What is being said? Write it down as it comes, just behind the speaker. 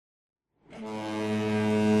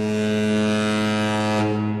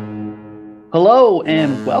Hello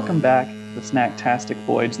and welcome back to Snacktastic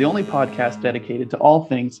Voyage, the only podcast dedicated to all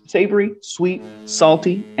things savory, sweet,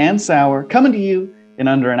 salty, and sour, coming to you in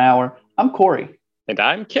under an hour. I'm Corey. And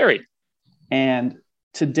I'm Carrie. And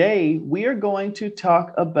today we are going to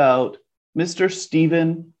talk about Mr.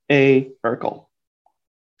 Stephen A. Urkel.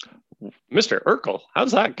 Mr. Urkel?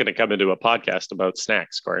 How's that going to come into a podcast about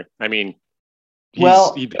snacks, Corey? I mean, he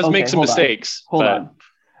does make some mistakes. Hold on.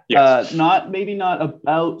 Yes. Maybe not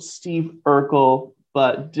about Steve Urkel,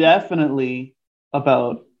 but definitely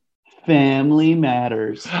about Family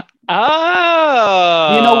Matters. Oh!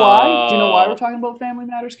 Do you know why? Do you know why we're talking about Family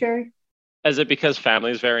Matters, Carrie? Is it because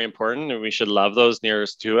family is very important and we should love those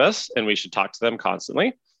nearest to us and we should talk to them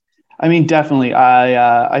constantly? I mean, definitely.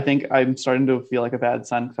 I think I'm starting to feel like a bad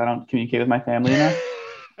son because I don't communicate with my family enough.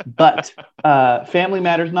 But Family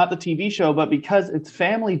Matters, not the TV show, but because it's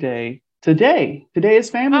Family Day. Today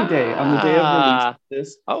is Family Day on the day of release of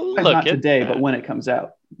this. Oh, not today, but when it comes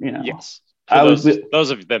out. You know. Yes.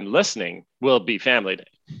 Those of them listening will be Family Day.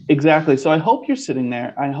 Exactly. So I hope you're sitting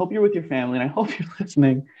there. I hope you're with your family, and I hope you're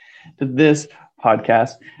listening to this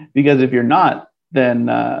podcast. Because if you're not, then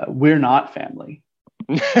we're not family.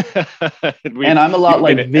 And I'm a lot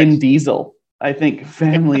like Vin Diesel. I think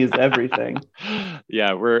family is everything.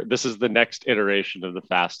 Yeah, this is the next iteration of the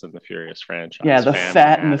Fast and the Furious franchise. Yeah, the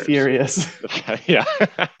Fat and the Furious. Yeah.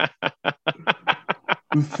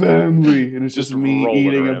 Family, and it's just me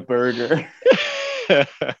eating a burger.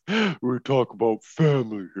 We talk about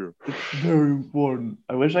family here. It's very important.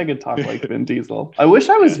 I wish I could talk like Vin Diesel. I wish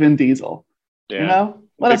I was Vin Diesel. Yeah. You know,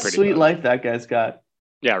 what a sweet life that guy's got.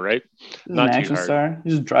 Yeah, right. He's not an action star.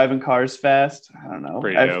 He's just driving cars fast. I don't know.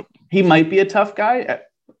 Pretty dope. He might be a tough guy.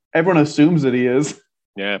 Everyone assumes that he is.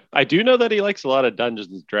 Yeah, I do know that he likes a lot of Dungeons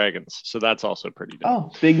and Dragons, so that's also pretty dope.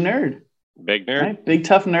 Oh, big nerd. Big nerd. Right? Big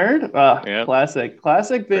tough nerd. Yeah.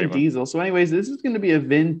 Classic Vin Diesel. So anyways, this is going to be a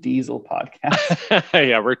Vin Diesel podcast.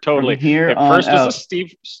 Yeah, we're totally from here on first out. Is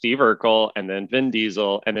Steve Urkel, and then Vin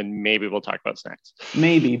Diesel, and then maybe we'll talk about snacks.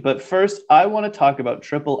 Maybe, but first I want to talk about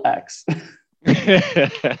Triple X.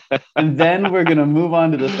 And then we're going to move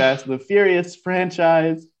on to the Fast and the Furious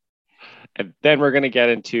franchise. And then we're going to get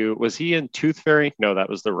into, was he in Tooth Fairy? No, that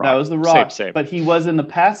was The Rock. That was The Rock. Same. But he was in The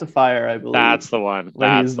Pacifier, I believe. That's the one.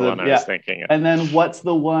 That's the one I was thinking of. And then what's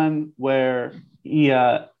the one where he,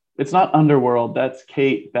 it's not Underworld, that's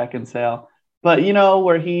Kate Beckinsale. But you know,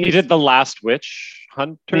 where he did The Last Witch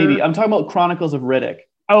Hunter? Maybe. I'm talking about Chronicles of Riddick.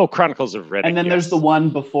 Oh, Chronicles of Riddick. And then there's the one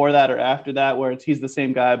before that or after that where he's the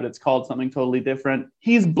same guy, but it's called something totally different.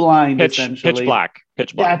 He's blind, essentially. Pitch Black.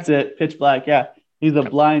 That's it. Pitch Black, yeah. He's a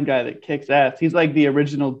blind guy that kicks ass. He's like the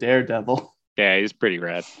original Daredevil. Yeah, he's pretty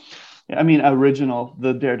rad. I mean,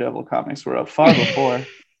 the Daredevil comics were up far before,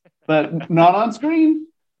 but not on screen.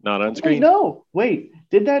 Not on screen. Wait.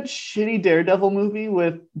 Did that shitty Daredevil movie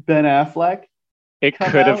with Ben Affleck? It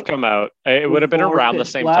could have come out. It would have been around the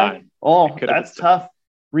same time. Oh, that's tough.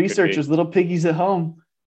 Researchers, little piggies at home.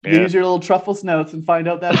 Use your little truffle notes and find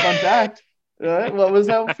out that fun fact. What was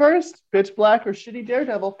out first? Pitch Black or shitty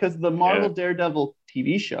Daredevil? Because the Marvel Daredevil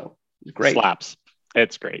TV show is great. Slaps.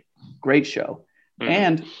 It's great. Great show. Mm-hmm.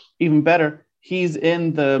 And even better, he's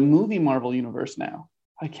in the movie Marvel universe now.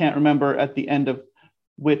 I can't remember at the end of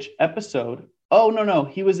which episode. Oh, no.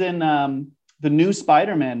 He was in the new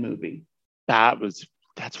Spider-Man movie. That's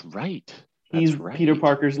right. He's Peter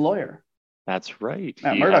Parker's lawyer. That's right.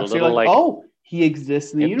 Matt Murdock. So you're like, he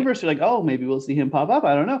exists in the universe. You're like, oh, maybe we'll see him pop up.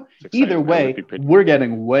 I don't know. Either way, we're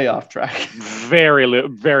getting way off track.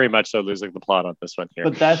 Very much so losing the plot on this one here.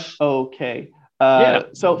 But that's okay.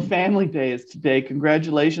 So Family Day is today.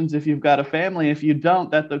 Congratulations if you've got a family. If you don't,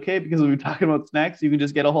 that's okay because we'll be talking about snacks. You can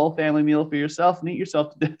just get a whole family meal for yourself and eat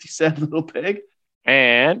yourself to death, you sad little pig.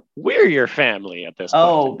 And we're your family at this point.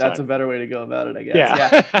 Oh, that's a better way to go about it, I guess.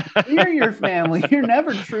 Yeah. We're your family. You're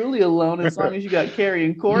never truly alone as long as you got Carrie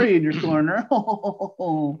and Corey in your corner.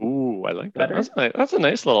 Ooh, I like that. That's a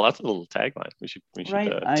little tagline. We should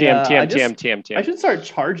right. TM. I should start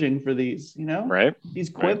charging for these, Right.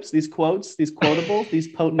 These quips, these quotes, these quotables, these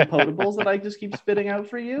potent potables that I just keep spitting out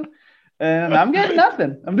for you. And I'm getting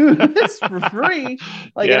nothing. I'm doing this for free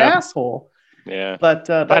like an asshole. Yeah, but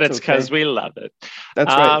it's because we love it.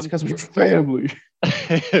 That's right. It's because we're family.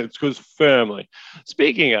 It's because family.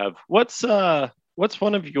 Speaking of, what's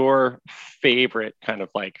one of your favorite kind of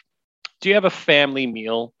like? Do you have a family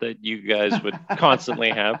meal that you guys would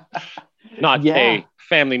constantly have? Not a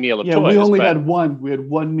family meal of toys. We only had one. We had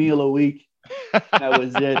one meal a week. That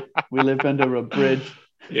was it. We lived under a bridge.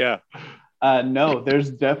 Yeah. No,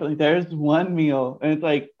 there's one meal, and it's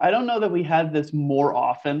like I don't know that we had this more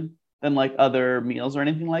often than like other meals or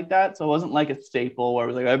anything like that. So it wasn't like a staple where it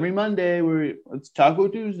was like every Monday it's Taco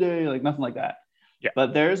Tuesday, like nothing like that. Yeah.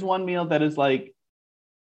 But there's one meal that is like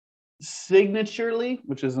signaturely,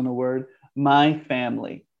 which isn't a word, my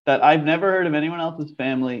family, that I've never heard of anyone else's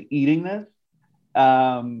family eating this.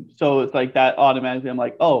 So it's like that automatically I'm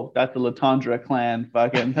like, oh, that's a Latondra clan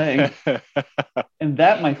fucking thing. And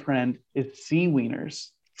that, my friend, is sea wieners.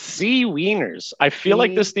 Sea wieners. I feel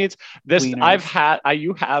like this needs this. Wieners.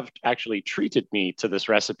 You have actually treated me to this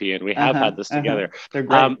recipe, and we have had this together. They're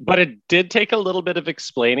great. But it did take a little bit of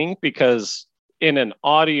explaining because in an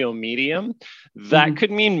audio medium, that could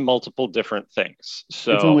mean multiple different things.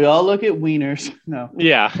 So it's when we all look at wieners. No.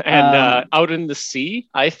 Yeah, and out in the sea,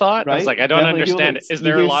 I thought I was like, I don't understand. Is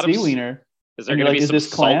there a lot of sea wiener? Is there going to be some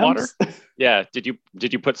salt water? Yeah. Did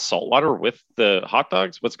you put salt water with the hot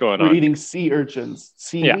dogs? What's going on? We're eating sea urchins,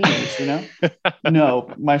 sea wieners, you know?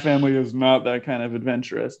 No, my family is not that kind of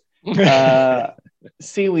adventurous.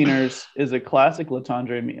 Sea wieners is a classic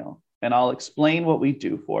Latondre meal, and I'll explain what we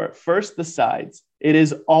do for it. First, the sides. It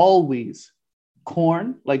is always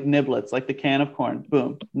corn, like niblets, like the can of corn.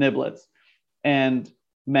 Boom, niblets. And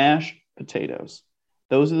mashed potatoes.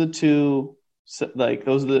 Those are the two. Like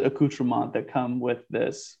those are the accoutrements that come with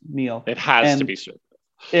this meal. It has to be served.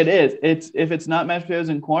 It is. It's if it's not mashed potatoes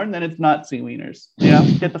and corn, then it's not sea wieners. You know,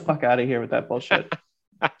 get the fuck out of here with that bullshit.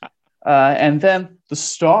 And then the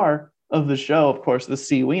star of the show, of course, the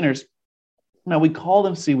sea wieners. Now we call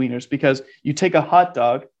them sea wieners because you take a hot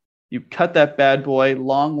dog, you cut that bad boy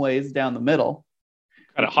long ways down the middle.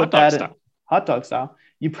 Got a hot dog style. Hot dog style.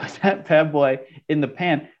 You put that bad boy in the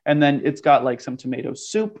pan, and then it's got like some tomato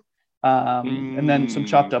soup. And then some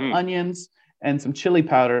chopped up onions and some chili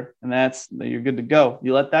powder, and you're good to go.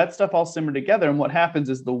 You let that stuff all simmer together, and what happens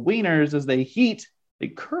is the wieners, as they heat, they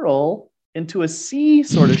curl into a C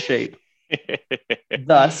sort of shape.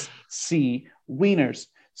 Thus, sea wieners.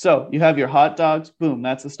 So you have your hot dogs, boom,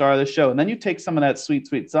 that's the star of the show. And then you take some of that sweet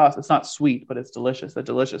sauce. It's not sweet, but it's delicious. That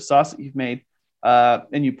delicious sauce that you've made.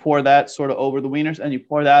 And you pour that sort of over the wieners, and you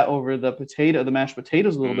pour that over the mashed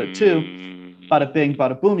potatoes a little bit too. Bada bing,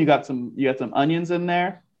 bada boom. You got some onions in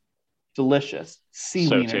there. Delicious. Sea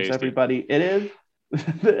wieners, tasty. Everybody. It is.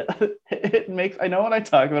 It makes, I know when I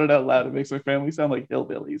talk about it out loud, it makes my family sound like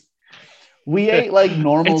hillbillies. We ate like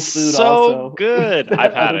normal food so also. Good.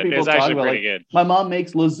 I've had it. It's actually pretty good. My mom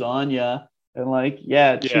makes lasagna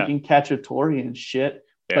and chicken cacciatore and shit.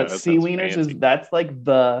 Yeah, but sea wieners that's like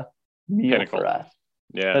the meal Pinnacle. For us.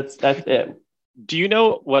 Yeah. That's it. Do you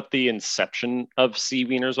know what the inception of sea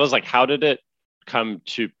wieners was? Like, how did it come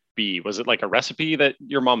to be? Was it like a recipe that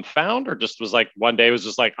your mom found, or just was like one day it was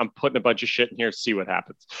just like, I'm putting a bunch of shit in here, see what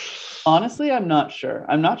happens? Honestly, I'm not sure.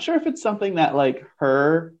 I'm not sure if it's something that like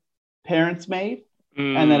her parents made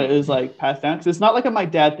and that it was like passed down. Because it's not like a my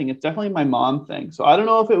dad thing. It's definitely my mom thing. So I don't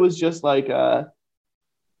know if it was just like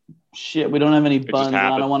shit, we don't have any buns and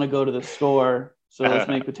I don't want to go to the store. So let's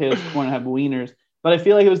make potatoes, corn, and have wieners. But I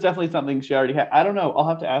feel like it was definitely something she already had. I don't know. I'll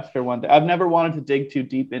have to ask her one day. I've never wanted to dig too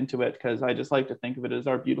deep into it because I just like to think of it as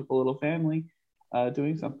our beautiful little family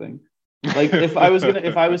doing something. Like if I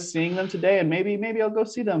was seeing them today, and maybe I'll go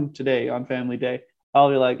see them today on Family Day, I'll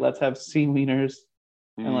be like, let's have sea wieners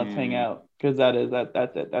and let's hang out, because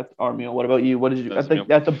that's it. That's our meal. What about you? What did you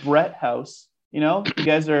at the Brett house? You know, you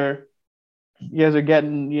guys are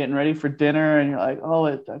getting ready for dinner, and you're like, oh,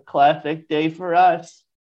 it's a classic day for us.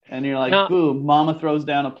 And you're like, boom, mama throws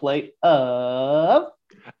down a plate of...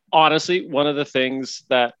 Honestly, one of the things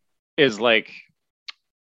that is like...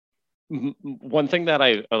 One thing that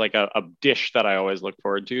I... Like a dish that I always look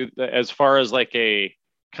forward to, as far as like a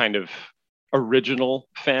kind of original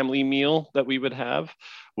family meal that we would have,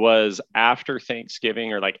 was after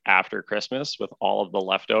Thanksgiving or like after Christmas with all of the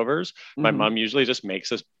leftovers. My mom usually just makes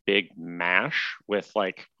this big mash with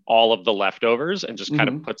like all of the leftovers and just kind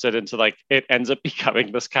of puts it into like, it ends up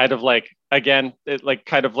becoming this kind of like, again, it like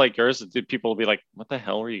kind of like yours. People will be like, what the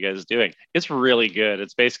hell were you guys doing? It's really good.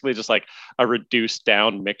 It's basically just like a reduced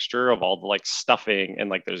down mixture of all the like stuffing, and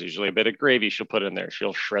like there's usually a bit of gravy she'll put in there.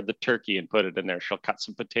 She'll shred the turkey and put it in there. She'll cut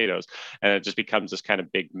some potatoes, and it just becomes this kind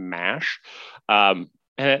of big mash.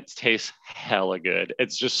 And it tastes hella good.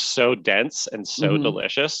 It's just so dense and so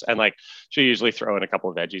delicious. And like, she'll usually throw in a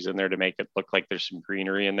couple of veggies in there to make it look like there's some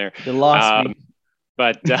greenery in there. You lost me.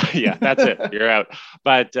 But yeah, that's it. You're out.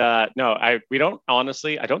 But no, we don't,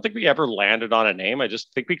 honestly, I don't think we ever landed on a name. I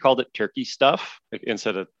just think we called it turkey stuff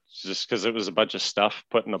instead of, just because it was a bunch of stuff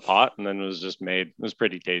put in a pot and then it was just made. It was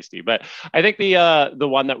pretty tasty. But I think the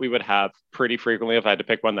one that we would have pretty frequently, if I had to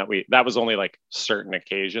pick one, that was only like certain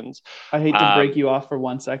occasions. I hate to break you off for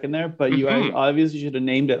 1 second there, but you guys obviously should have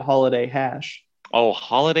named it holiday hash. Oh,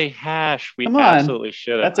 holiday hash. We Come on. absolutely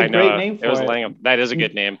should have. That's a I great know name it was for it. laying. That is a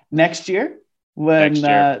good name. Next year, when Next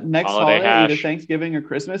year, next holiday holiday, either hash. Thanksgiving or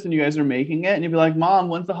Christmas, and you guys are making it, and you'll be like, Mom,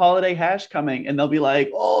 when's the holiday hash coming? And they'll be like,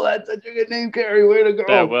 Oh, that's such a good name, Carrie. Way to That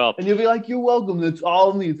go. will. And you'll be like, You're welcome. It's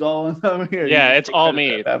all me. It's all I'm here. You Yeah, just it's take all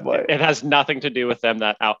credit for me. that bad boy. It has nothing to do with them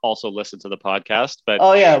that also listen to the podcast. But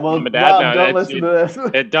Oh yeah, well, mom and dad, Rob, no, don't listen to this.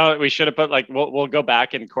 it don't. We should have put like we'll go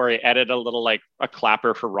back and Corey edit a little like a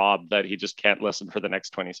clapper for Rob that he just can't listen for the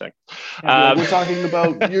next 20 seconds. We're talking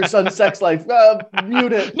about your son's sex life.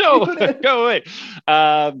 Mute it. No, Mute it. go away.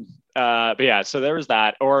 But yeah, so there was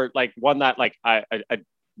that, or like one that like a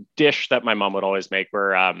dish that my mom would always make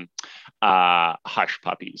were hush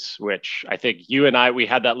puppies, which I think you and we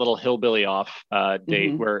had that little hillbilly off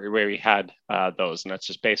date where we had those, and that's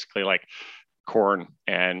just basically like corn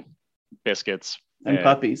and biscuits and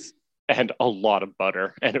puppies and a lot of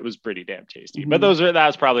butter, and it was pretty damn tasty. But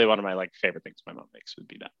that's probably one of my like favorite things my mom makes would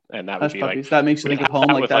be that, and that hush would be puppies. like That makes you think of home,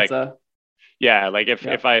 like that's like, yeah, like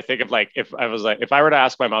if I think of like if I were to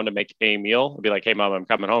ask my mom to make a meal, I'd be like, hey mom, I'm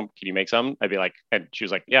coming home, can you make some? I'd be like, and she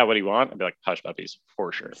was like, yeah, what do you want? I'd be like, hush puppies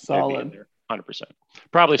for sure. Solid. 100%.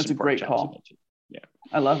 Probably that's some a great call. Yeah,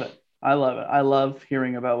 I love it. I love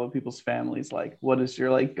hearing about what people's families like. What is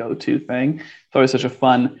your like go-to thing? It's always such a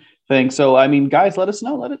fun thing. So I mean, guys, let us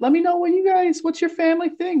know. Let me know what's your family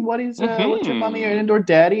thing? What's your mommy or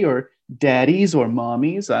daddy or daddies or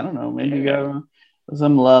mommies? I don't know. Maybe you got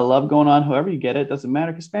some love going on. However you get it, doesn't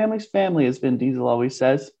matter, because family's family, as Vin Diesel always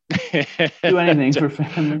says. Do anything for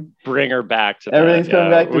family. Bring her back to everything's coming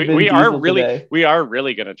back to Vin Diesel today. We are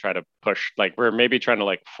really going to try to push, like we're maybe trying to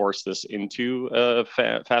like force this into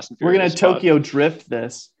Fast and Furious. We're going to Tokyo drift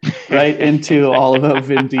this right into all about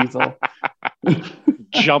Vin Diesel.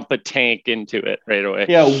 Jump a tank into it right away.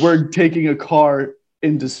 Yeah, we're taking a car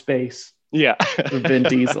into space. Yeah, for Vin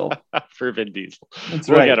Diesel. For Vin Diesel, that's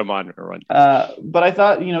we'll right. Get him on a run. But I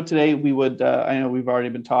thought, today we would. I know we've already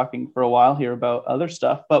been talking for a while here about other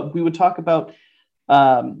stuff, but we would talk about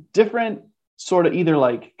different sort of either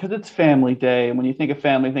like, because it's Family Day, and when you think of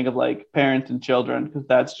family, think of like parents and children, because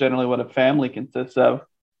that's generally what a family consists of.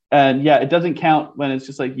 And yeah, it doesn't count when it's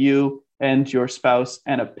just like you and your spouse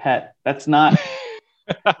and a pet. That's not.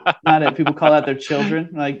 Not it. People call out their children.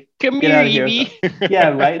 Like, come get here, out of here. Evie. Yeah,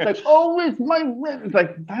 right. It's like, oh, it's my. It's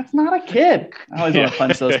like, that's not a kid. I always want to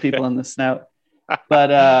punch those people in the snout.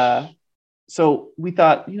 But so we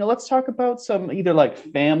thought, let's talk about some either like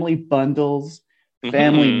family bundles,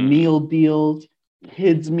 family meal deals,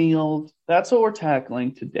 kids meals. That's what we're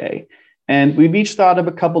tackling today. And we've each thought of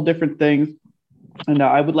a couple different things. And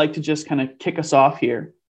I would like to just kind of kick us off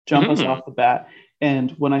here, jump us off the bat.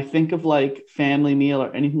 And when I think of like family meal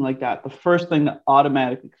or anything like that, the first thing that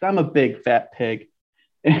automatically, because I'm a big fat pig,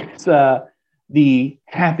 it's the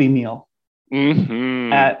Happy Meal at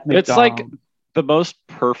McDonald's. It's like the most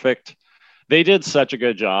perfect. They did such a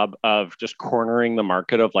good job of just cornering the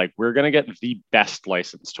market of like, we're going to get the best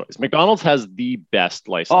licensed toys. McDonald's has the best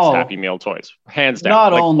licensed Happy Meal toys, hands down.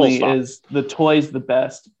 Not only is the toys the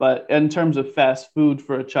best, but in terms of fast food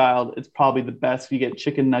for a child, it's probably the best if you get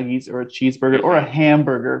chicken nuggets or a cheeseburger or a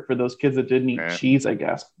hamburger for those kids that didn't eat cheese, I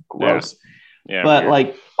guess. Gross. Yeah, but weird.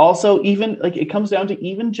 Like also even like it comes down to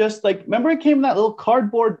even just like, remember it came in that little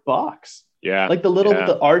cardboard box? Yeah. Like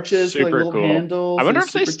the arches, super like little cool. handles. I wonder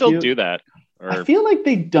if they still do that. I feel like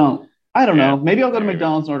they don't. I don't know. Maybe I'll go to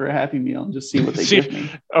McDonald's and order a Happy Meal and just see what they give me.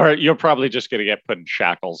 Or you're probably just going to get put in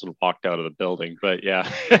shackles and walked out of the building. But yeah,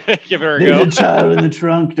 give her a There's go. There's a child in the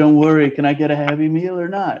trunk. Don't worry. Can I get a Happy Meal or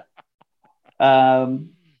not?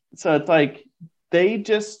 So it's like they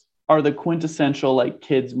just are the quintessential like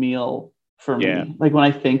kids meal for me. Like when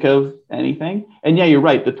I think of anything. And yeah, you're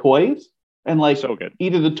right. The toys and like so good.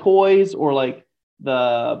 Either the toys or like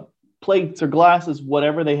the plates or glasses,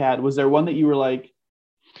 whatever they had. Was there one that you were like,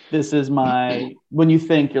 this is my, when you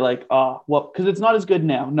think you're like, oh, well, because it's not as good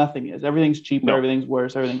now. Nothing is. Everything's cheaper. Everything's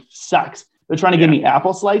worse. Everything sucks. They're trying to give me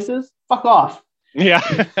apple slices. Fuck off. Yeah.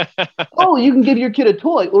 Oh, you can give your kid a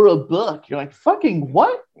toy or a book. You're like, fucking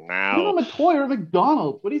what? Wow. Give them a toy or a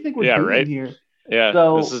McDonald's. What do you think we're doing here? Yeah.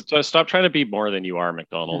 So this is just stop trying to be more than you are,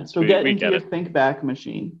 McDonald's. So get into your think back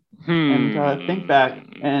machine and think back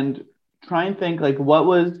and try and think like what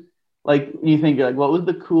was, like you think you're like, what was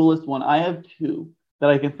the coolest one? I have two that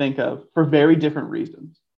I can think of for very different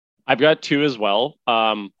reasons. I've got two as well.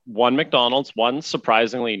 One McDonald's, one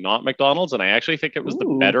surprisingly not McDonald's, and I actually think it was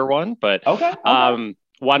the better one. But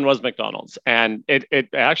one was McDonald's, and it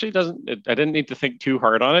actually doesn't. I didn't need to think too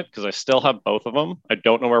hard on it because I still have both of them. I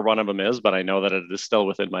don't know where one of them is, but I know that it is still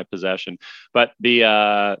within my possession. But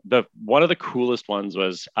the one of the coolest ones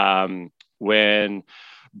was when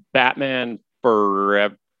Batman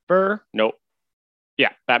Forever. Nope. Yeah,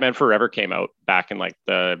 Batman Forever came out back in like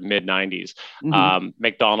the mid 90s.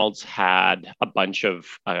 McDonald's had a bunch of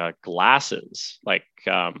glasses, like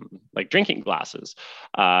drinking glasses,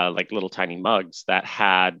 like little tiny mugs that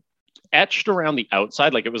had etched around the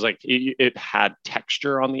outside. Like it was like it had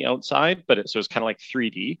texture on the outside, but so it was kind of like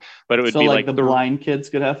 3D. But it would be like the blind kids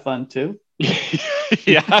could have fun too.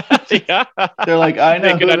 yeah. They're like, I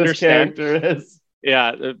know who this character is.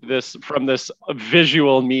 Yeah, this from this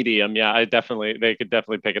visual medium. Yeah, they could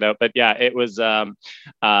definitely pick it out. But yeah, it was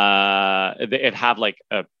it had like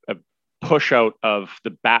a push out of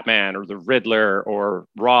the Batman or the Riddler or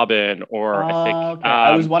Robin or I think okay.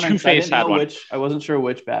 I was wondering, Two-Face had one. I wasn't sure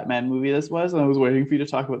which Batman movie this was, and I was waiting for you to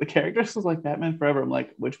talk about the characters. I was like, Batman Forever. I'm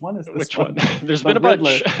like, which one is this? Which one? There's been a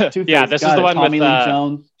bunch. Two-Face, yeah, this is the one Tommy with Lee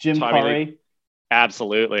Jones, Jim Carrey.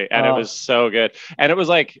 Absolutely. And it was so good. And it was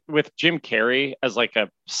like with Jim Carrey as like a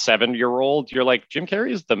 7-year-old, you're like, Jim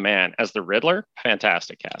Carrey is the man. As the Riddler,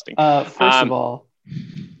 fantastic casting. First of all,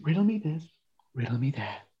 riddle me this, riddle me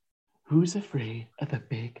that. Who's afraid of the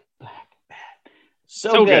big black bat?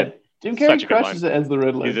 So good. Jim Carrey crushes it as the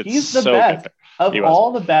Riddler. He's the best. Of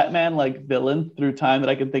all the Batman like villains through time that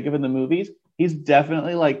I can think of in the movies, he's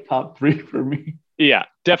definitely like top 3 for me. Yeah,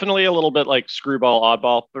 definitely a little bit like screwball,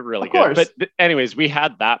 oddball, but really good. But anyways, we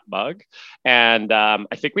had that mug, and I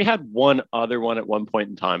think we had one other one at one point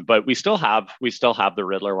in time. But we still have the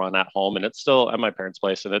Riddler one at home, and it's still at my parents'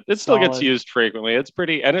 place, and it still gets used frequently. It's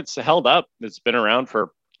pretty, and it's held up. It's been around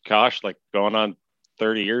for like going on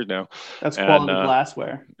 30 years now. That's quality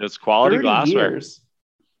glassware. It's quality glassware. Years.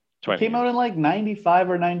 It came out in like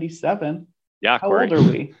 95 or 97. Yeah, how old are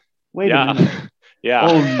we? Wait a minute. Yeah.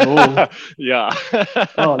 Oh no. Yeah.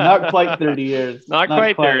 Oh, not quite 30 years. Not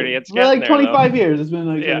quite 30. It's like 25 years. It's been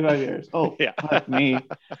like 25 years. Oh, yeah. Fuck me.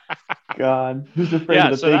 God, who's afraid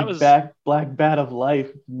of the big black bat of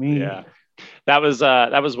life? Me. Yeah. That was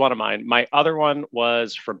one of mine. My other one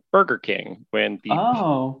was from Burger King when the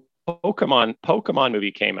Pokemon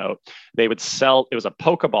movie came out. They would sell, it was a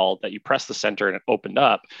Pokeball that you press the center and it opened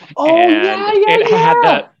up. Oh,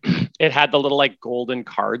 and it had the little like golden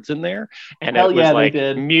cards in there. And it was like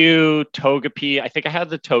Mew, Togepi. I think I had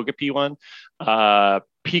the Togepi one,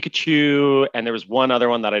 Pikachu, and there was one other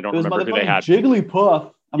one that I don't remember who they had.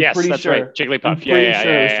 Jigglypuff. Yes, that's right. Jigglypuff.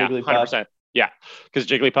 Yeah. 100%. Yeah, because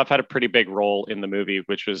Jigglypuff had a pretty big role in the movie,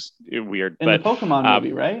 which was weird. In the Pokemon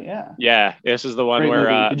movie, right? Yeah. Yeah, this is the one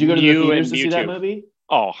where did you go to the theaters to see that movie?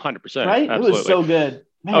 Oh, 100%. Right? Absolutely. It was so good.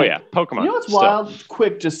 Man, oh, yeah. Pokemon. You know what's wild?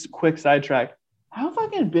 Quick sidetrack. How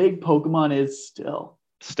fucking big Pokemon is still.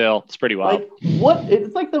 It's pretty wild. Like,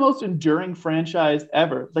 it's like the most enduring franchise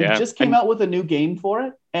ever. Like, it just came out with a new game for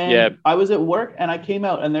it. And I was at work and I came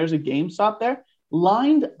out and there's a GameStop there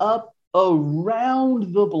lined up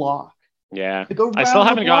around the block. Yeah, I still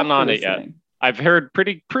haven't gotten on it yet. I've heard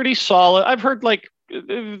pretty solid. I've heard like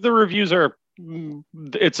the reviews are.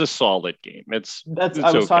 It's a solid game. I was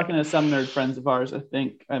talking to some nerd friends of ours. I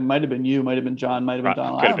think it might have been you, might have been John, might have been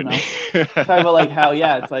Donald. I don't know. Talking about like how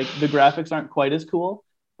it's like the graphics aren't quite as cool,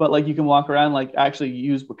 but like you can walk around like actually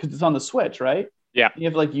use because it's on the Switch, right? Yeah, you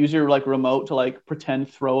have to like use your like remote to like pretend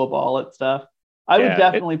throw a ball at stuff. I would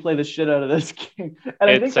definitely play the shit out of this game, and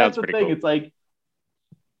I think that's the thing. Cool. It's like.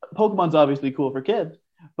 Pokemon's obviously cool for kids,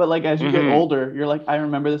 but like as you get older, you're like, I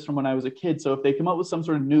remember this from when I was a kid. So if they come up with some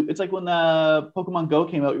sort of new, it's like when the Pokemon Go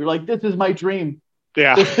came out, you're like, this is my dream.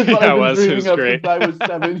 Yeah, this is what I've been dreaming of great. since I was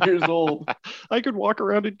 7 years old. I could walk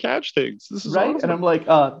around and catch things. This is right. Awesome. And I'm like,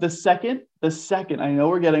 the second, I know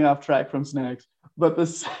we're getting off track from snacks, but the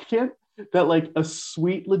second that like a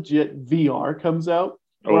sweet legit VR comes out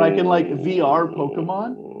where I can like VR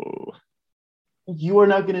Pokemon, you are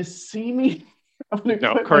not going to see me.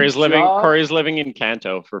 No, Corey's living in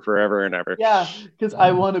Kanto for forever and ever. Yeah, because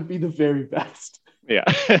I want to be the very best. Yeah.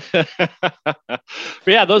 But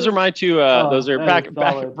yeah, those are my two. Those are back,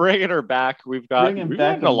 bringing her back. We've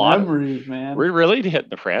gotten a lot memories, man. We're really hitting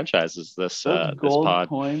the franchises this gold this pod.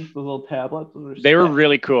 Coins, those little tablets. They were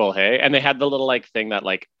really cool, hey? And they had the little like thing that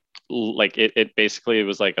like it basically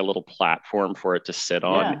was like a little platform for it to sit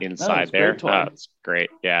on inside there. It's great.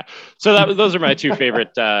 Yeah. So those are my two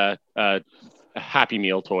favorite Happy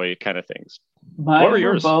Meal toy kind of things. Mine what were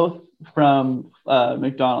yours? Both from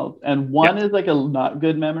McDonald's, and one is like a not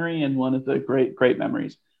good memory, and one is a great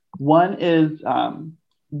memories. One is,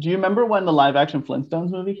 do you remember when the live action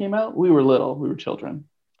Flintstones movie came out? We were little, we were children.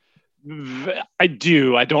 I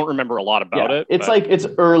do. I don't remember a lot about it. It's like it's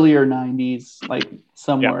earlier 90s, like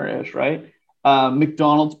somewhere ish, right?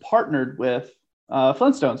 McDonald's partnered with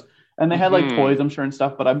Flintstones, and they had like toys, I'm sure, and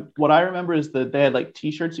stuff. But what I remember is that they had like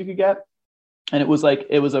T-shirts you could get. and it was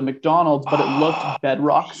a McDonald's, but it looked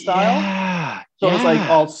Bedrock style. Yeah. So it was like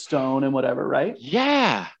all stone and whatever, right?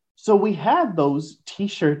 Yeah. So we had those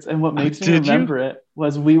T-shirts, and what makes me Did you? remember it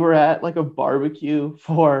was we were at like a barbecue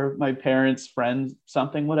for my parents' friends,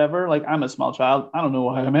 something, whatever. Like I'm a small child, I don't know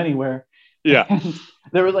why I'm anywhere. Yeah. And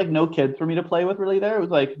there was like no kids for me to play with really there. It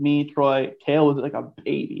was like me, Troy, Kale was like a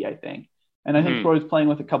baby, I think. And I think Troy was playing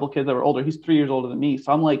with a couple kids that were older. He's 3 years older than me.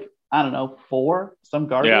 So I'm like, I don't know, 4, some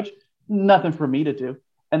garbage. Yeah. Nothing for me to do.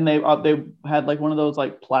 And they had like one of those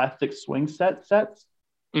like plastic swing sets.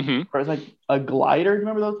 Mm-hmm. Where it's like a glider.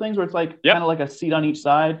 Remember those things where it's like Yep. kind of like a seat on each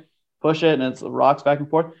side, push it, and it's rocks back and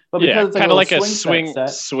forth. But because it's like kind of like a swing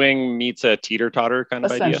swing meets a teeter totter kind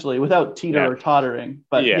of essentially, idea. without teeter or tottering.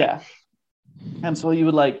 But yeah. And so you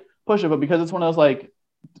would like push it, but because it's one of those like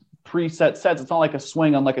preset sets, it's not like a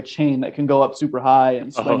swing on like a chain that can go up super high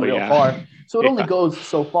and swing real far. So it only goes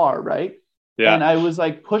so far, right? Yeah. And I was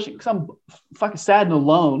like pushing because I'm fucking sad and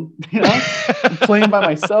alone, you know, I'm playing by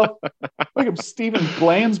myself. Like I'm Steven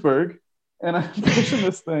Glansberg, and I'm pushing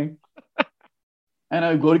this thing. And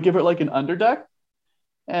I go to give it like an underduck.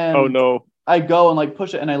 And oh no. I go and like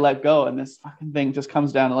push it and I let go. And this fucking thing just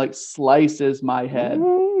comes down and like slices my head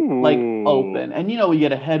like open. And you know, when you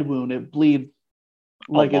get a head wound, it bleeds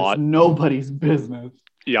like it's nobody's business.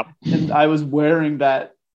 Yep. And I was wearing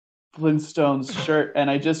that Flintstones shirt, and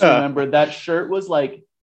I just remembered that shirt was like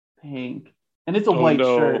pink, and it's a white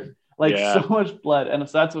shirt, like so much blood. And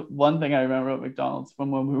so that's one thing I remember about McDonald's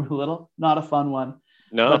from when we were little. Not a fun one.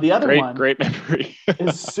 No, but the other one, great memory,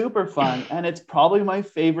 is super fun, and it's probably my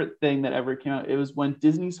favorite thing that ever came out. It was when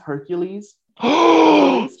Disney's Hercules.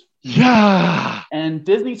 Yeah. And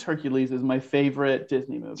Disney's Hercules is my favorite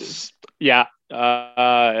Disney movie. Yeah.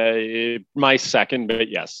 My second, but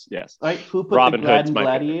yes. Right? Who put Robin the Hood's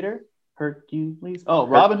Gladiator? Hercules. Oh,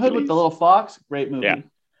 Robin Hood with the little fox. Great movie.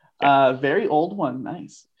 Yeah. Very old one.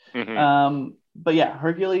 Nice. Mm-hmm. But yeah,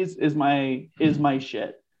 Hercules is my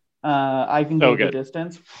shit. I can go the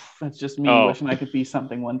distance. That's just me wishing I could be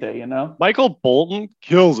something one day, you know? Michael Bolton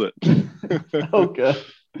kills it. So good.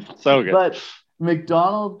 So good. But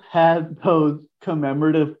McDonald's had those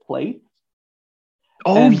commemorative plates.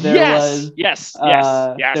 Oh, and there yes.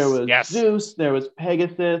 There was Zeus, there was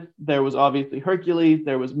Pegasus, there was obviously Hercules,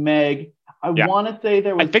 there was Meg. I want to say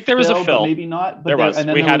there was. I think there was a Phil, but maybe not. But there was. And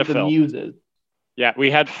then we there had was a the Phil. Muses. Yeah, we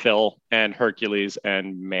had Phil and Hercules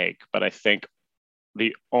and Meg, but I think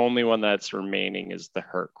the only one that's remaining is the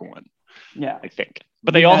Herc one. Yeah, I think.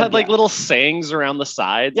 But they all had like little sayings around the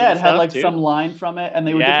sides. Yeah, it had like some line from it, and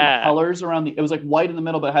they were different colors around the. It was like white in the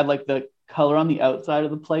middle, but it had like the color on the outside of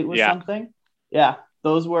the plate was something. Yeah,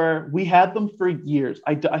 we had them for years.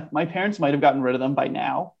 My parents might have gotten rid of them by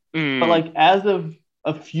now, but like as of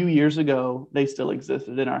a few years ago, they still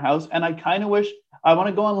existed in our house, and I kind of wish. I want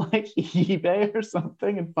to go on like eBay or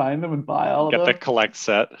something and find them and buy all of them. Get the collect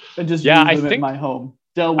set and just use them in my home.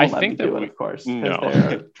 Dell won't let me do it, of course, because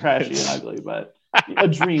they're trashy and ugly, but a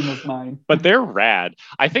dream of mine. But they're rad.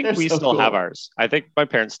 I think we still have ours. I think my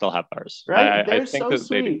parents still have ours. Right? I think that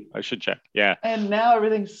sweet. They do. I should check. Yeah. And now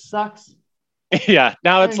everything sucks. Yeah.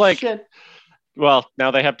 Now it's like, shit. Well,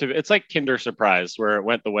 now they have to. It's like Kinder Surprise, where it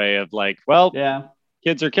went the way of like, well,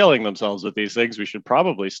 kids are killing themselves with these things. We should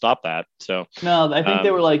probably stop that. So no, I think they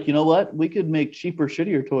were like, you know what? We could make cheaper,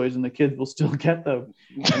 shittier toys, and the kids will still get them.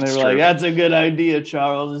 And they were like, "That's a good idea,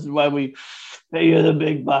 Charles. This is why we pay you the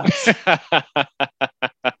big bucks."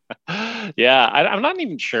 Yeah, I'm not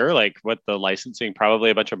even sure like what the licensing.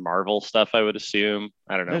 Probably a bunch of Marvel stuff, I would assume.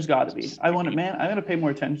 I don't know. There's got to be. I'm gonna pay more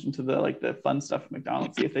attention to the fun stuff at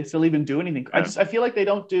McDonald's. See if they still even do anything. I feel like they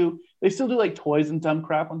don't do. They still do like toys and dumb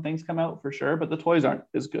crap when things come out for sure, but the toys aren't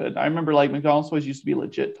as good. I remember like McDonald's toys used to be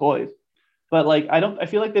legit toys, but like I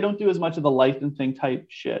feel like they don't do as much of the licensing type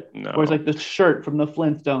shit. No. Whereas like the shirt from the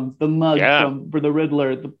Flintstones, the mug for the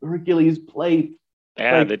Riddler, the Hercules plate.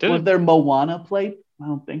 Yeah, like, they did. Was there Moana plate? I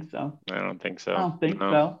don't think so. I don't think so.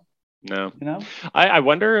 No. No. You know? I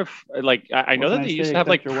wonder if like I know that they used to have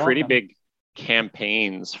like pretty big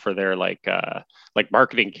campaigns for their like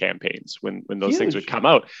marketing campaigns when those things would come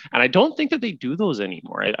out, and I don't think that they do those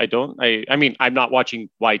anymore. I mean I'm not watching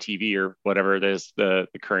YTV or whatever it is the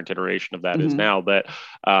current iteration of that is now, but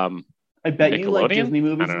I bet you like Disney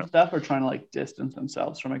movies and stuff are trying to like distance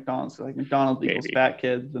themselves from McDonald's. Like McDonald's equals fat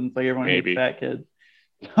kids, and like everyone hates fat kids.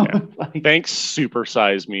 Like, thanks, Super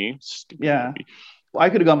Size Me. Stupid movie. Well, I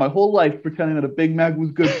could have gone my whole life pretending that a Big Mac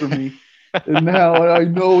was good for me, and now I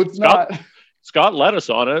know it's not. It's got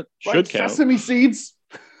lettuce on it. Should like count. Sesame seeds.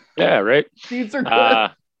 Yeah, right. Seeds are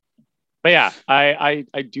good. But yeah, I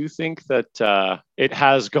do think that it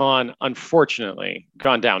has unfortunately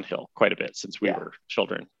gone downhill quite a bit since we were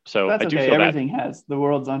children. So that's I do okay. feel Everything has. The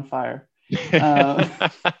world's on fire.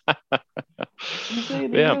 bad. You say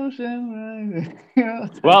the Yeah. ocean.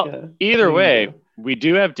 Well, either way, we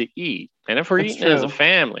do have to eat. And if we're That's eating as a true.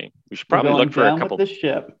 family, we should We're probably going look for a down couple. with the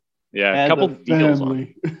ship Yeah, a as couple a deals on.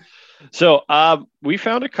 family. So we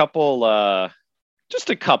found a couple, just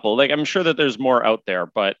a couple. Like I'm sure that there's more out there,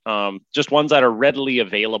 but just ones that are readily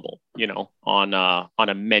available, on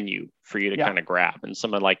a menu for you to kind of grab, and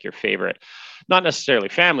some of like your favorite, not necessarily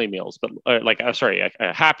family meals, but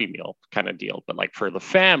a Happy Meal kind of deal, but like for the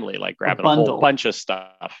family, like grabbing a whole bunch of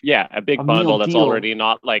stuff. Yeah, a big bundle that's already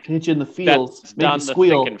not like pitch in the fields, that's done the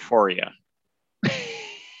thinking for you.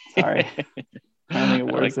 Sorry. I think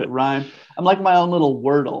of words that rhyme. I'm like my own little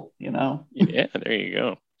Wordle, Yeah, there you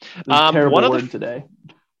go. Terrible word today.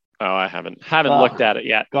 Oh, I haven't looked at it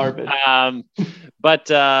yet. Garbage. But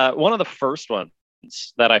one of the first ones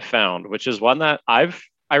that I found, which is one that I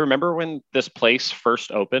remember when this place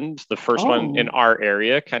first opened, the first one in our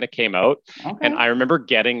area kind of came out. Okay. And I remember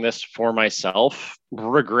getting this for myself,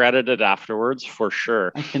 regretted it afterwards for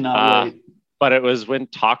sure. I cannot wait. But it was when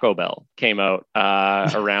Taco Bell came out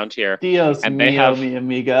around here. Dios and they have mi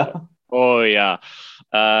amiga. Oh yeah.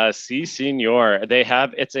 Si senor. They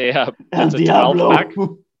have it's a 12 pack.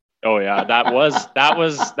 Oh yeah, that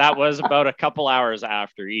was about a couple hours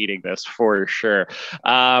after eating this for sure.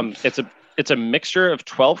 It's a mixture of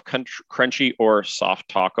 12 crunchy or soft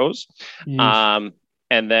tacos.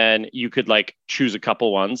 And then you could like choose a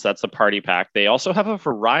couple ones. That's the party pack. They also have a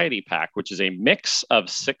variety pack, which is a mix of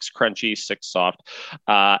 6 crunchy, 6 soft,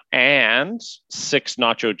 and 6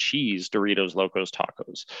 nacho cheese Doritos Locos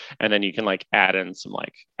tacos. And then you can like add in some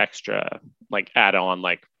like extra, like add on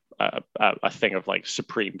like a thing of like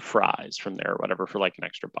supreme fries from there or whatever for like an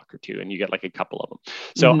extra $1 or $2, and you get like a couple of them.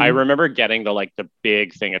 So I remember getting the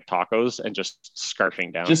big thing of tacos and just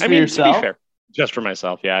scarfing down. Just for yourself? To be fair, just for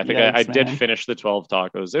myself. Yeah, I think I did finish the 12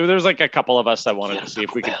 tacos. There was like a couple of us that wanted to see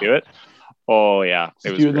if we could do it. Oh yeah,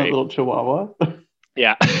 it was great. That little chihuahua.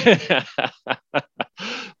 Yeah.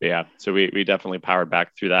 Yeah. So we definitely powered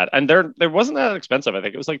back through that. And there wasn't that expensive. I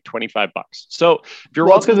think it was like $25. So if you're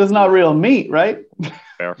because it's not real meat, right?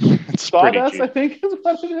 Fair. It's sawdust, I think is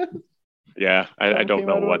what it is. Yeah. I don't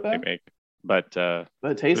know what they make. But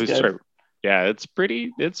it tastes good. Yeah, it's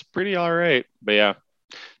pretty all right. But yeah.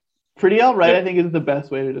 Pretty all right, I think is the best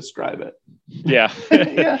way to describe it. Yeah.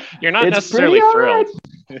 Yeah. You're not necessarily thrilled.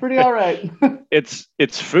 Right. Pretty all right. It's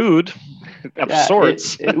food of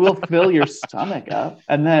sorts. It will fill your stomach up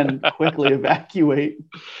and then quickly evacuate.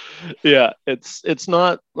 Yeah, it's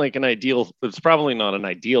not like an ideal. It's probably not an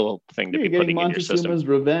ideal thing to be putting in your system. Montezuma's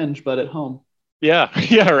revenge, but at home. Yeah,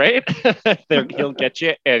 right. He'll get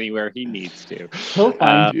you anywhere he needs to. He'll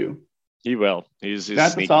find you. He will. He's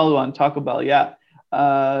that's sneaky. a solid one. Taco Bell, yeah.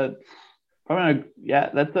 We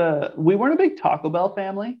weren't a big Taco Bell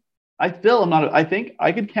family. I still am not. I think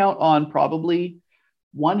I could count on probably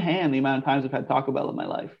one hand the amount of times I've had Taco Bell in my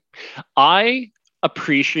life. I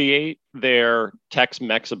appreciate their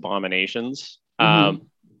Tex-Mex abominations. I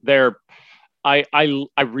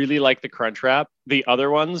really like the Crunch Wrap. The other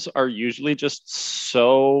ones are usually just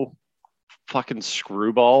so fucking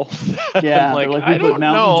screwball. Yeah, like we put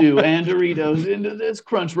Mountain Dew and Doritos into this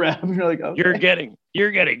Crunch Wrap. You're like, okay.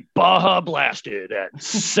 You're getting Baja blasted at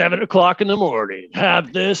 7:00 in the morning.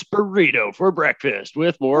 Have this burrito for breakfast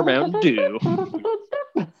with more Mountain Dew.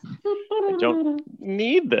 I don't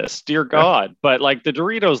need this, dear God. But like the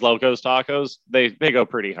Doritos Locos tacos, they go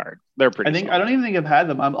pretty hard. They're pretty. I don't even think I've had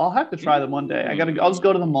them. I'll have to try them one day. I'll just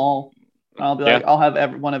go to the mall. And I'll be like, I'll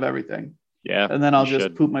have one of everything. Yeah. And then I'll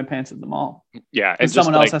just poop my pants at the mall. Yeah. And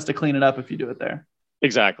someone else has to clean it up if you do it there.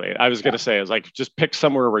 Exactly. I was going to say, I was like, just pick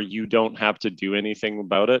somewhere where you don't have to do anything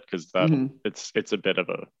about it, because it's a bit of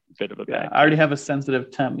a bad. I already have a sensitive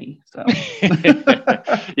tummy, so.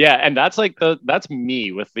 Yeah, and that's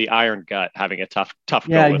me with the iron gut having a tough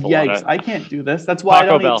go with a lot of... I can't do this. That's why I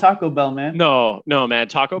don't eat Taco Bell, man. No, man.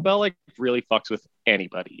 Taco Bell like really fucks with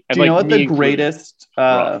anybody. And, do you know what the greatest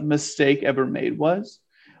mistake ever made was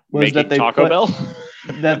that they Taco Bell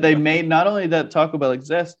that they made not only that Taco Bell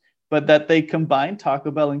exists, but that they combined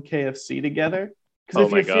Taco Bell and KFC together. Because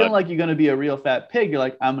if you're feeling like you're going to be a real fat pig, you're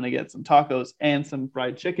like, I'm going to get some tacos and some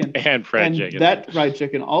fried chicken. And chicken. That fried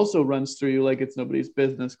chicken also runs through you like it's nobody's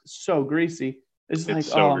business. So greasy. It's like,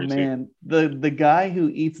 so greasy. Man, the guy who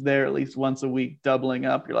eats there at least once a week, doubling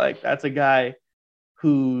up, you're like, that's a guy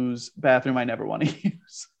whose bathroom I never want to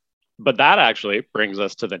use. But that actually brings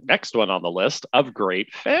us to the next one on the list of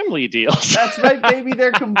great family deals. That's right, baby.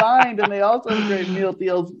 They're combined, and they also have great meal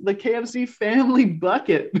deals. The KFC Family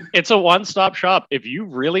Bucket. It's a one-stop shop. If you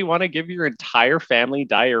really want to give your entire family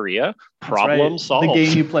diarrhea, problem solved. The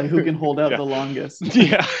game you play, who can hold out the longest?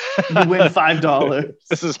 Yeah. You win $5.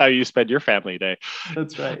 This is how you spend your family day.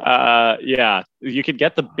 That's right. Yeah. You could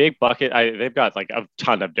get the big bucket. They've got like a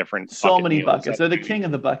ton of different many buckets. They're the king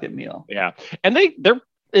of the bucket meal. Yeah. And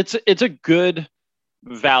it's a good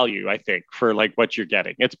value, I think, for like what you're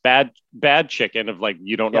getting. It's bad chicken of like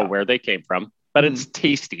you don't know where they came from, but it's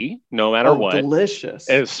tasty no matter what. Delicious.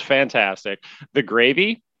 It's fantastic. The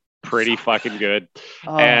gravy, pretty fucking good.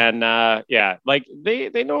 And like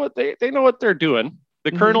they know what they're doing.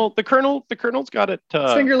 The Colonel's got it.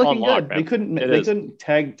 It's finger looking good. Man. They couldn't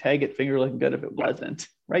tag it finger looking good if it wasn't.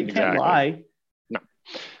 Right? You can't lie. No.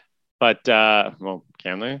 But well,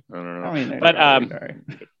 can they? I don't know. I mean, but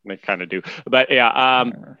they kind of do. But yeah,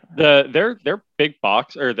 they're big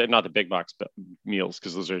box, or they're not the big box meals,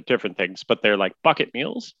 because those are different things. But they're like bucket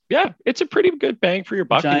meals. Yeah, it's a pretty good bang for your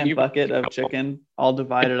buck. Giant bucket of chicken, all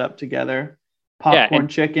divided up together. Popcorn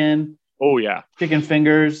chicken. Oh yeah. Chicken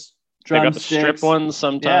fingers. They got the strip ones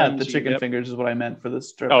sometimes. Yeah, the chicken fingers is what I meant for the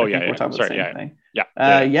strip. Oh, We're talking about the same thing.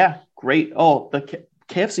 Yeah. Great. Oh, the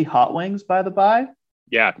KFC hot wings, by the by.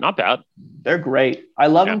 Yeah, not bad. They're great. I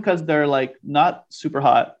love them because they're like not super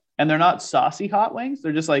hot, and they're not saucy hot wings.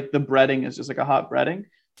 They're just like the breading is just like a hot breading.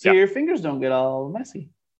 So your fingers don't get all messy.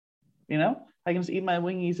 You know, I can just eat my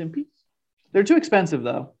wingies in peace. They're too expensive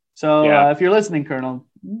though. So if you're listening, Colonel,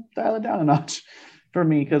 dial it down a notch for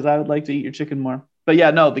me, because I would like to eat your chicken more. But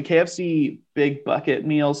yeah, no, the KFC big bucket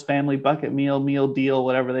meals, family bucket meal deal,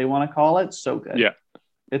 whatever they want to call it, so good. Yeah.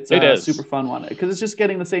 It's a super fun one, because it's just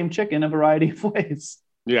getting the same chicken a variety of ways.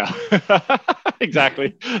 Yeah,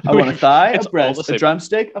 exactly. I want a thigh, a breast, a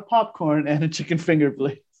drumstick, a popcorn, and a chicken finger,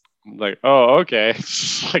 please. Like, oh, okay.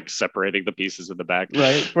 Like separating the pieces in the back.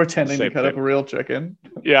 Right. Pretending to cut up a real chicken.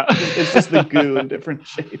 Yeah. It's just the goo in different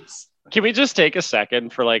shapes. Can we just take a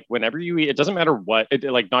second for like whenever you eat, it doesn't matter what,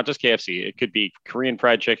 like not just KFC, it could be Korean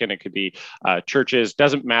fried chicken, it could be churches,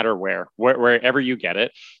 doesn't matter wherever you get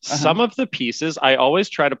it. Some of the pieces, I always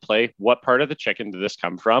try to play what part of the chicken did this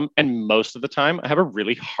come from, and most of the time I have a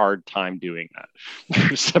really hard time doing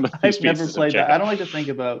that. Some of these I've never played that. I don't like to think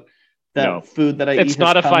about that food that I eat has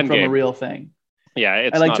not a come fun from game. a real thing. Yeah,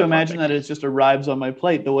 I like to imagine that it just arrives on my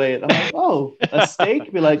plate the way I'm like, oh, a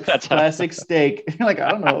steak? Be like, classic steak. You're like,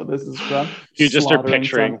 I don't know what this is from. You just are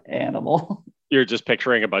picturing animal. You're just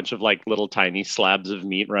picturing a bunch of like little tiny slabs of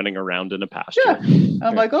meat running around in a pasture. Yeah.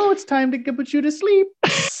 I'm like, oh, it's time to put you to sleep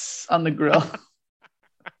on the grill.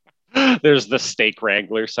 There's the steak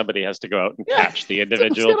wrangler. Somebody has to go out and catch the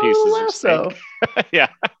individual pieces of steak. Yeah.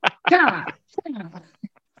 Catch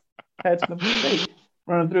them steak.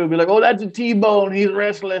 Running through and be like, oh, that's a T-bone. He's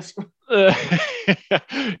restless.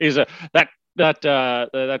 He's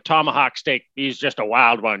that tomahawk steak. He's just a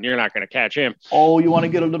wild one. You're not going to catch him. Oh, you want to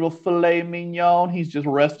get a little filet mignon? He's just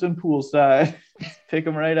resting poolside. Pick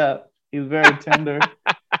him right up. He's very tender.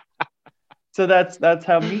 So that's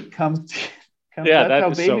how meat comes. That's how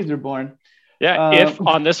babies are born. Yeah, if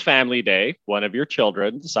on this family day, one of your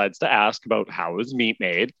children decides to ask about how is meat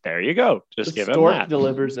made, there you go. Just give him that. The stork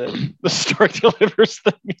delivers it. The stork delivers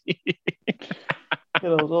the meat.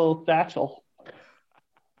 Get a little satchel.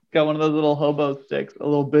 Got one of those little hobo sticks, a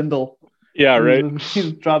little bindle. Yeah, right.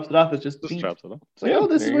 He drops it off. It's just drops it off. It's like,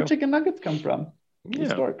 this is where chicken nuggets come from.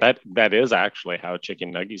 Yeah, that is actually how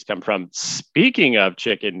chicken nuggies come from. Speaking of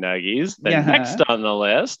chicken nuggies, the next on the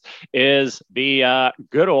list is the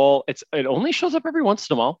good old. It only shows up every once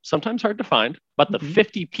in a while, sometimes hard to find, but the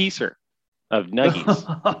 50-piecer of nuggies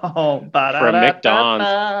from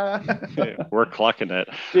McDonald's. We're clucking it,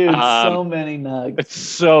 dude. So many nugs. It's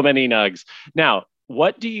so many nugs. Now,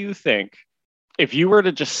 what do you think if you were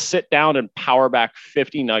to just sit down and power back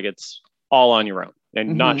 50 nuggets all on your own?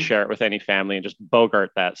 And not share it with any family and just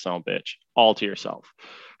bogart that son bitch all to yourself?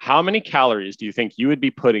 How many calories do you think you would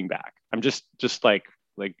be putting back? I'm just like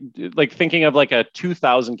thinking of like a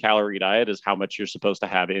 2,000 calorie diet is how much you're supposed to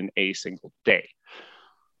have in a single day.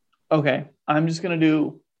 Okay. I'm going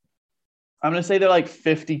to say they're like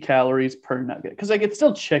 50 calories per nugget. Cause like it's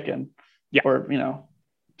still chicken or,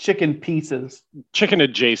 chicken pieces. Chicken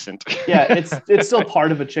adjacent. Yeah, it's still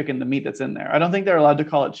part of a chicken, the meat that's in there. I don't think they're allowed to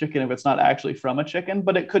call it chicken if it's not actually from a chicken,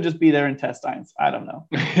 but it could just be their intestines. I don't know.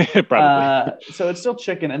 Probably. So it's still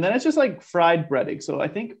chicken. And then it's just like fried breading. So I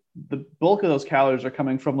think the bulk of those calories are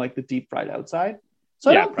coming from like the deep fried outside. So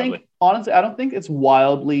I don't think it's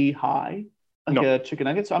wildly high, like a chicken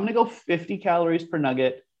nugget. So I'm going to go 50 calories per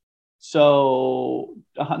nugget. So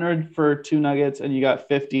 100 for 2 nuggets, and you got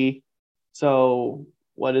 50. So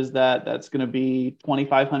what is that? That's going to be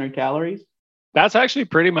 2,500 calories. That's actually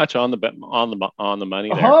pretty much on the money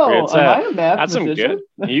there. Oh, It's am I a math that's some magician?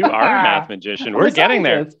 good. You are a math magician. We're getting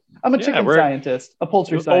there. I'm a Yeah, chicken scientist, a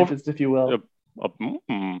poultry scientist, if you will.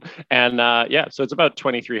 And so it's about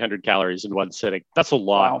 2,300 calories in one sitting. That's a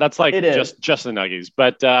lot. Wow. That's like It is. just the nuggies.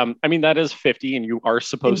 But I mean, that is 50, and you are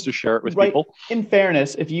supposed to share it with people. In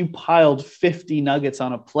fairness, if you piled 50 nuggets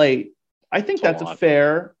on a plate, I think that's a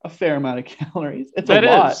fair amount of calories. It's a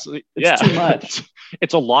lot. It's too much.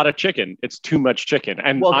 It's a lot of chicken. It's too much chicken.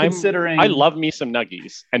 And I love me some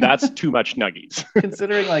nuggies, and that's too much nuggies.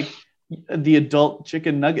 Considering like the adult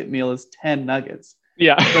chicken nugget meal is 10 nuggets.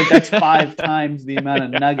 Yeah. Like that's 5 times the amount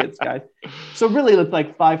of nuggets, guys. So really it's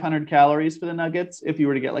like 500 calories for the nuggets if you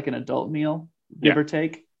were to get like an adult meal, give or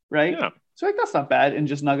take, right? Yeah. So like that's not bad in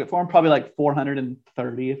just nugget form. Probably like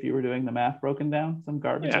 430 if you were doing the math broken down. Some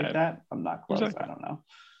garbage like that. I'm not close. Exactly. I don't know.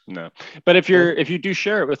 No, but if you do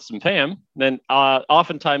share it with some fam, then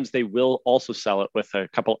oftentimes they will also sell it with a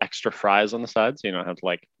couple extra fries on the side, so you don't have to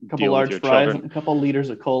like a couple large fries, and a couple liters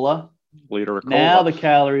of cola. Now the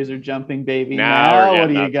calories are jumping, baby. Now what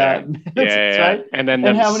do you got? Yeah, right. And then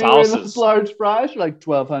how many sauces. were in those large fries? You're like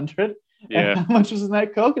 1,200. Yeah. And how much was in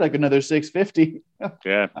that Coke? Like another 650.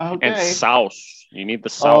 Yeah. Okay. And sauce. You need the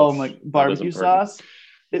sauce. Oh my barbecue sauce.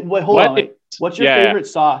 Hold on. What's your favorite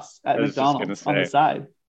sauce at McDonald's on the side?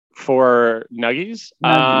 For nuggies?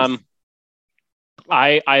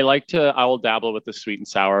 I will dabble with the sweet and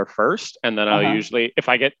sour first, and then I'll usually, if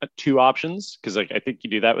I get 2 options, because I think you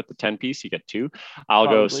do that with the 10-piece, you get 2. I'll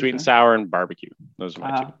go sweet and sour and barbecue. Those are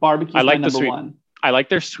my 2. Barbecue. I like the sweet one. I like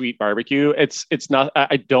their sweet barbecue. It's not.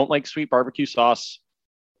 I don't like sweet barbecue sauce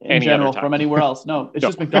in general from anywhere else. No, it's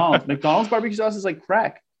just McDonald's. McDonald's barbecue sauce is like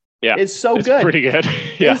crack. Yeah, it's so it's good. Pretty good.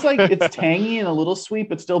 Yeah. It's like it's tangy and a little sweet,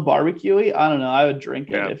 but still barbecuey. I don't know. I would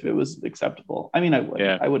drink it if it was acceptable. I mean, I would.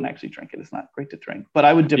 Yeah. I wouldn't actually drink it. It's not great to drink, but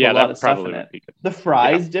I would dip a lot of stuff in it. The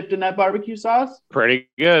fries dipped in that barbecue sauce. Pretty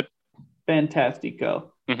good.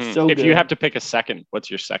 Fantastico. Mm-hmm. So if you have to pick a second,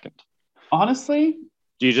 what's your second? Honestly,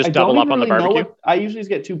 do you just double up on the barbecue? I usually just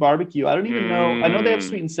get 2 barbecue. I don't even know. I know they have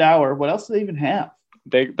sweet and sour. What else do they even have?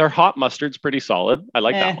 Their hot mustard's pretty solid. I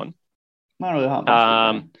like that one. Not really hot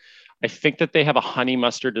mustard. I think that they have a honey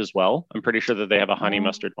mustard as well. I'm pretty sure that they have a honey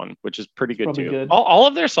mustard one, which is pretty good too. Good. All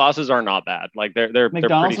of their sauces are not bad. Like they're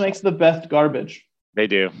McDonald's makes the best garbage. They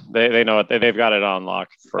do. They know it. They've got it on lock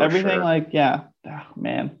for everything. Sure. Like oh,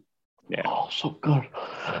 man. Yeah. Oh, so good.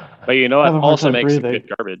 But you know what also makes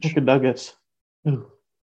good garbage? Chicken nuggets. Ooh.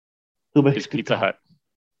 Who makes Pizza Hut?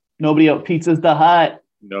 Nobody else. Pizza's the Hut.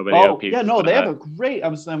 Nobody else. Yeah, no, they have a great.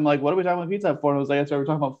 I'm like, what are we talking about Pizza Hut for? And I was like, we're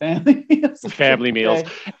talking about family meals. Family meals.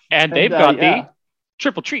 And they've got the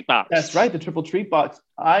triple treat box. That's right, the triple treat box.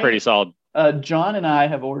 Pretty solid. John and I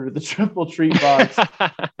have ordered the triple treat box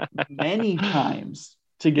many times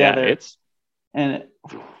together. Yeah,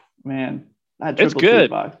 man, that triple treat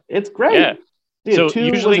box. It's great. Yeah. Dude, so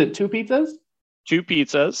usually, was it 2 pizzas? 2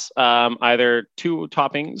 pizzas, either 2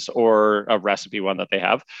 toppings or a recipe one that they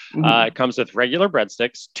have. It comes with regular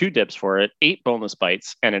breadsticks, 2 dips for it, 8 boneless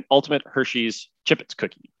bites, and an ultimate Hershey's Chip-Its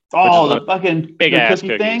cookie. Oh, the fucking big ass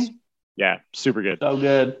cookie thing. Yeah, super good. So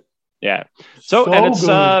good. Yeah. So and it's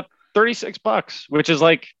 $36, which is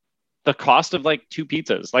like the cost of like 2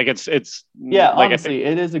 pizzas. Like it's like, honestly,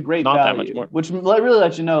 it is a great value, that much more. Which really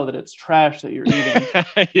lets you know that it's trash that you're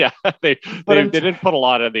eating. Yeah, they didn't put a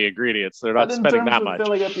lot of the ingredients. They're not spending that much.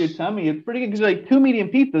 Filling up your tummy, it's pretty good because like 2 medium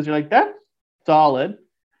pizzas, you're like, that's solid.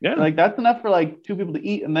 Yeah, like that's enough for like 2 people to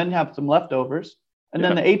eat, and then have some leftovers. And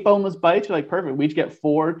then the 8 boneless bites, you're like, perfect. We each get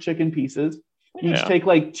 4 chicken pieces. You each take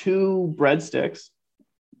like 2 breadsticks.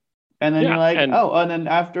 And then you're like, and then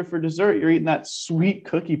after for dessert, you're eating that sweet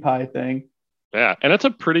cookie pie thing. Yeah, and it's a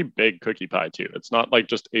pretty big cookie pie too. It's not like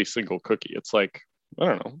just a single cookie. It's like, I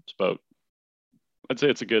don't know, I'd say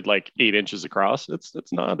it's a good like 8 inches across. It's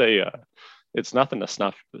not it's nothing to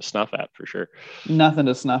snuff at for sure. Nothing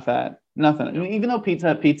to snuff at. Nothing. I mean, even though Pizza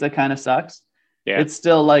Hut pizza kind of sucks, it's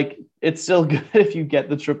still good if you get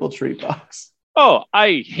the triple treat box. Oh,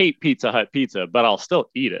 I hate Pizza Hut pizza, but I'll still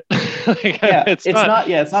eat it. It's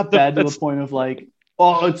not bad to the point of like,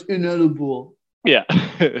 oh, it's inedible. Yeah,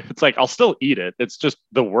 it's like I'll still eat it. It's just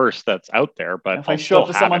the worst that's out there. But if I show up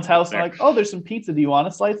to someone's house and like, oh, there's some pizza. Do you want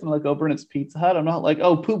a slice? And I look over and it's Pizza Hut. I'm not like,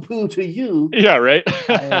 oh, poo to you. Yeah, right.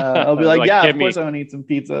 I'll be like, yeah, of course I'm gonna eat some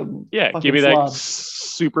pizza. Yeah, give me that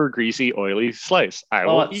super greasy, oily slice. I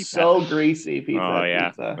will eat so that. Greasy pizza. Oh yeah.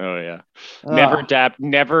 Pizza. Oh yeah.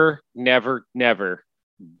 Never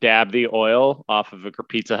dab the oil off of a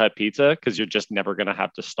Pizza Hut pizza because you're just never going to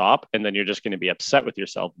have to stop. And then you're just going to be upset with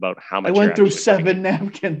yourself about how much I went through 7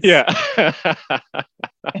 napkins. Yeah.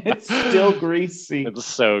 It's still greasy. It's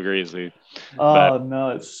so greasy. Oh, no,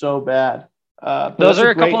 it's so bad. Those are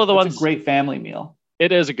a couple of the ones. It's a great family meal.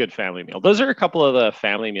 It is a good family meal. Those are a couple of the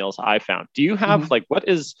family meals I found. Do you have like, what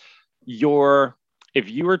is your, if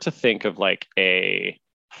you were to think of like a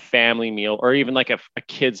family meal or even like a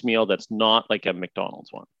kid's meal that's not like a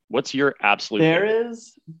McDonald's one, what's your absolute favorite?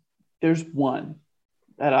 There's one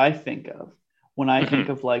that I think of when I think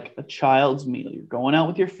of like a child's meal. You're going out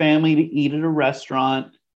with your family to eat at a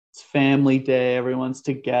restaurant. It's family day. Everyone's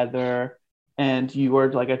together. And you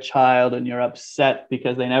are like a child and you're upset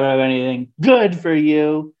because they never have anything good for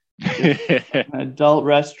you. An adult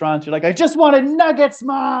restaurant, you're like, I just wanted nuggets,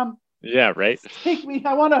 Mom. Yeah, right. Take me.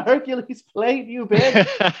 I want a Hercules plate, you bitch.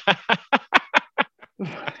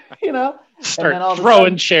 You know, start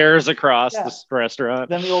throwing chairs across the restaurant.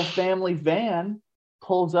 Then the old family van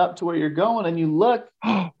pulls up to where you're going, and you look.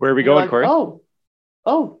 Where are we going, like, Corey?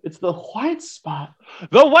 Oh, it's the White Spot.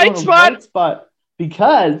 The White Spot. White Spot,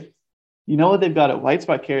 because. You know what they've got at White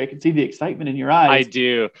Spot, Carrie? I can see the excitement in your eyes. I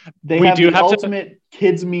do. They have the ultimate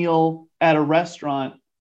kids meal at a restaurant.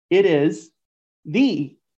 It is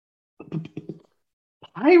the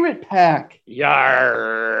Pirate Pack.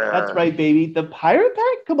 Yarr. That's right, baby. The Pirate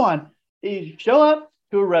Pack? Come on. You show up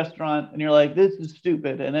to a restaurant and you're like, this is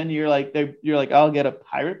stupid. And then you're like, I'll get a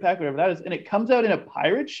Pirate Pack, whatever that is. And it comes out in a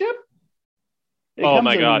pirate ship? Oh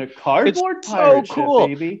my God. In a cardboard it's pirate so cool.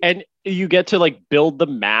 ship, baby. And you get to like build the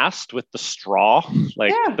mast with the straw.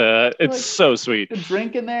 Like it's like, so sweet. A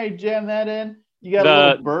drink in there, you jam that in. You got a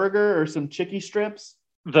little burger or some chicky strips.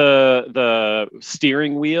 The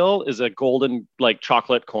steering wheel is a golden like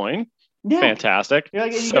chocolate coin. Yeah. Fantastic. You're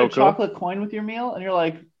like, you so get a cool. chocolate coin with your meal, and you're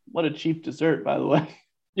like, what a cheap dessert, by the way.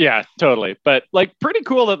 Yeah, totally. But like pretty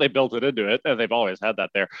cool that they built it into it, and they've always had that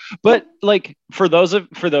there. But like for those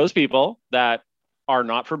people that are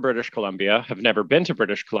not from British Columbia, have never been to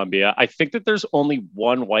British Columbia, I think that there's only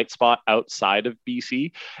one White Spot outside of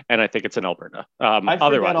BC, and I think it's in Alberta. I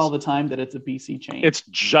forget all the time that it's a BC chain. It's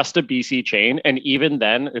just a BC chain, and even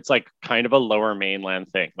then, it's like kind of a lower mainland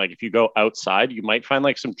thing. Like if you go outside, you might find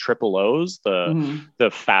like some Triple O's,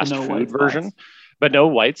 the fast food version. But no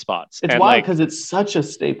White Spots. It's wild because it's such a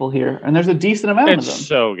staple here, and there's a decent amount of them. It's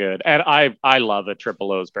so good, and I love a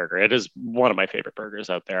Triple O's burger. It is one of my favorite burgers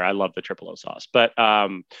out there. I love the Triple O sauce, but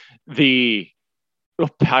the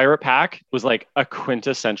Pirate Pack was like a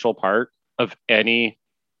quintessential part of any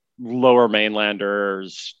Lower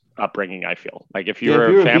Mainlander's upbringing. I feel like if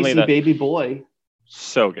you're a family BC that baby boy,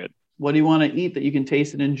 so good. What do you want to eat that you can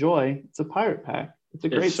taste and enjoy? It's a Pirate Pack. It's a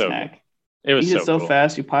great snack. Good. It was eat so it cool.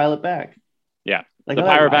 Fast you pile it back. Yeah. Like the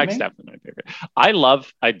Pirate Pack's definitely my favorite.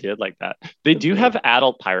 I did like that. They do have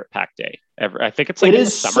adult Pirate Pack Day. I think it's like in the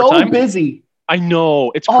summertime. So busy. I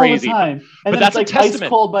know, it's all crazy. The time. But then that's it's like ice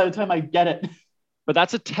cold by the time I get it. But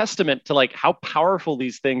that's a testament to like how powerful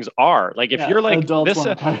these things are. Like if you're like this,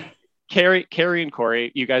 Carrie and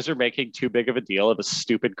Corey, you guys are making too big of a deal of a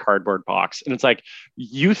stupid cardboard box. And it's like,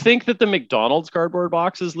 you think that the McDonald's cardboard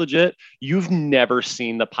box is legit? You've never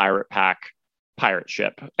seen the Pirate Pack pirate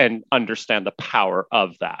ship and understand the power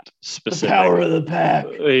of that specific. The power of the pack.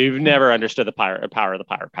 You've never understood the power of the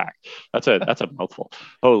Pirate Pack. That's a mouthful.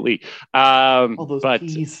 Holy.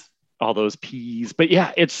 All those peas. But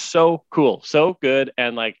yeah, it's so cool, so good,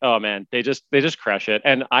 and like, oh man, they just crush it.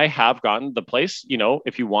 And I have gotten the place, you know,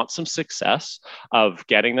 if you want some success of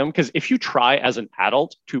getting them, because if you try as an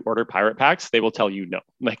adult to order Pirate Packs, they will tell you no.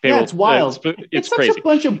 Like it's wild. It's crazy. Such a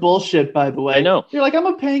bunch of bullshit, by the way. I know. You're like, I'm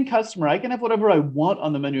a paying customer. I can have whatever I want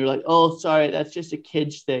on the menu. You're like, oh, sorry, that's just a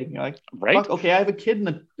kid's thing. You're like, right? Fuck, okay, I have a kid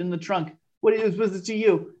in the trunk. What is it to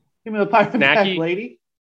you? Give me a Pirate Pack, lady.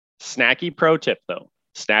 Snacky pro tip, though.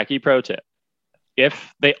 Snacky pro tip.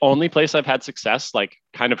 If the only place I've had success, like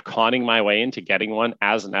kind of conning my way into getting one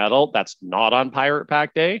as an adult that's not on Pirate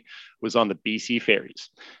Pack Day, was on the BC ferries,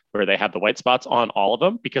 where they have the White Spots on all of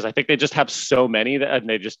them, because I think they just have so many and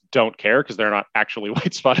they just don't care because they're not actually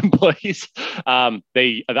White Spot employees.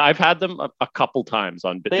 I've had them a couple times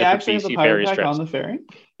on they actually BC have the Pirate Pack on the ferry.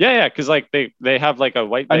 Yeah, because like they have like a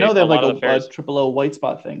white. I know they have like a Triple O White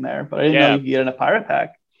Spot thing there, but I didn't know you could get in a Pirate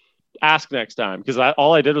Pack. Ask next time, because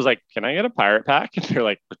all I did was like, can I get a Pirate Pack? And they're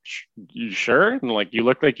like, you sure? And like, you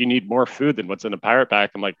look like you need more food than what's in a Pirate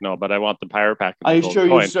Pack. I'm like, no, but I want the Pirate Pack. I assure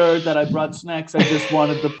you, sir, that I brought snacks. I just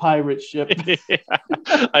wanted the pirate ship. Yeah.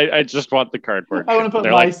 I just want the cardboard. I want to put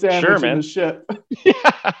my sandwich in the ship.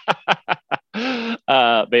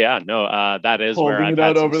 But yeah, no, that is where Holding I've it had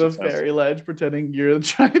out some over the success. ferry ledge, pretending you're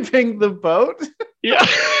driving the boat. Yeah.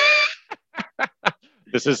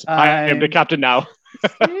 This is I am the captain now.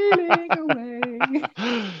 Sailing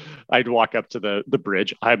away. I'd walk up to the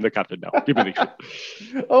bridge. I'm the captain now. Give me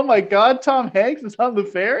the Oh my God, Tom Hanks is on the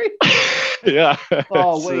ferry. Yeah.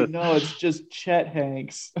 Oh wait, no, it's just Chet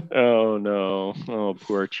Hanks. Oh no. Oh,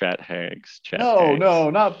 poor Chet Hanks. No,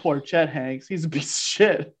 not poor Chet Hanks. He's a piece of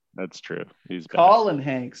shit. That's true. He's bad. Colin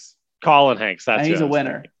Hanks. Colin Hanks. That's And he's a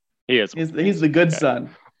winner. Thinking. He is. He's the good son.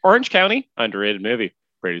 Orange County, underrated movie.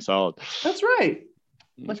 Pretty solid. That's right.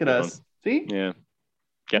 Look at us. See? Yeah.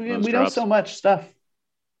 We know so much stuff.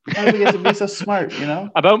 How do we get to be so smart, you know?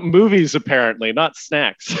 About movies, apparently, not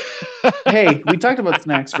snacks. Hey, we talked about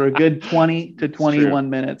snacks for a good 20 to 21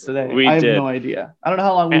 minutes today. I have no idea. I don't know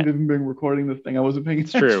how long we've been recording this thing. I wasn't paying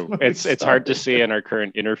attention. It's true. It's hard to see in our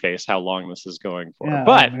current interface how long this is going for. Yeah,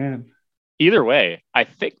 but either way, I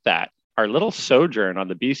think that our little sojourn on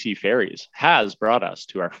the BC ferries has brought us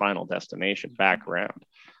to our final destination back around.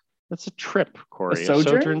 That's a trip, Corey. A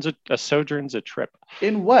sojourn's a trip.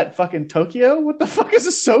 In what? Fucking Tokyo? What the fuck is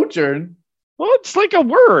a sojourn? Well, it's like a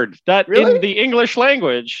word that really? in the English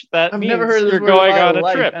language that I've means never heard of this you're word going in my on a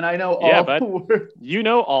life, trip. And I know all the words. You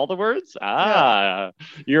know all the words?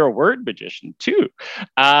 You're a word magician too.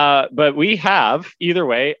 But we have, either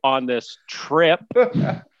way, on this trip,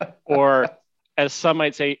 or as some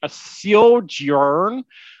might say, a sojourn,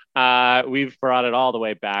 we've brought it all the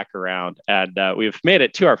way back around, and we've made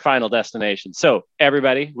it to our final destination. So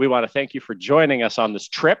everybody, we want to thank you for joining us on this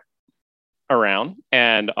trip around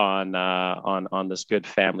and on this good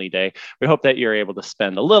family day. We hope that you're able to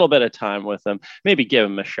spend a little bit of time with them, maybe give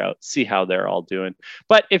them a shout, see how they're all doing.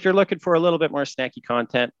 But if you're looking for a little bit more snacky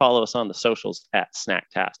content, follow us on the socials at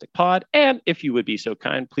Snacktastic Pod. And if you would be so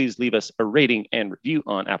kind, please leave us a rating and review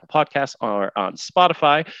on Apple Podcasts or on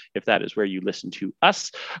Spotify, if that is where you listen to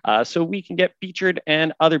us, so we can get featured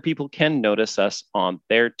and other people can notice us on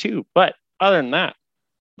there too. But other than that,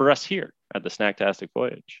 for us here at the Snacktastic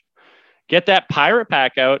Voyage, get that pirate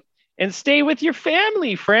pack out and stay with your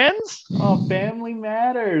family, friends. Oh, family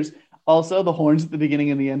matters. Also, the horns at the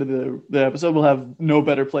beginning and the end of the episode will have no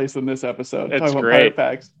better place than this episode. It's great. Pirate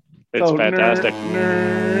packs. It's fantastic.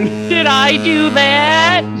 Nerd. Did I do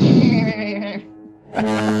that?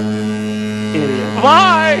 Idiot.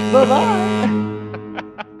 Bye.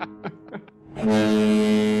 Bye-bye.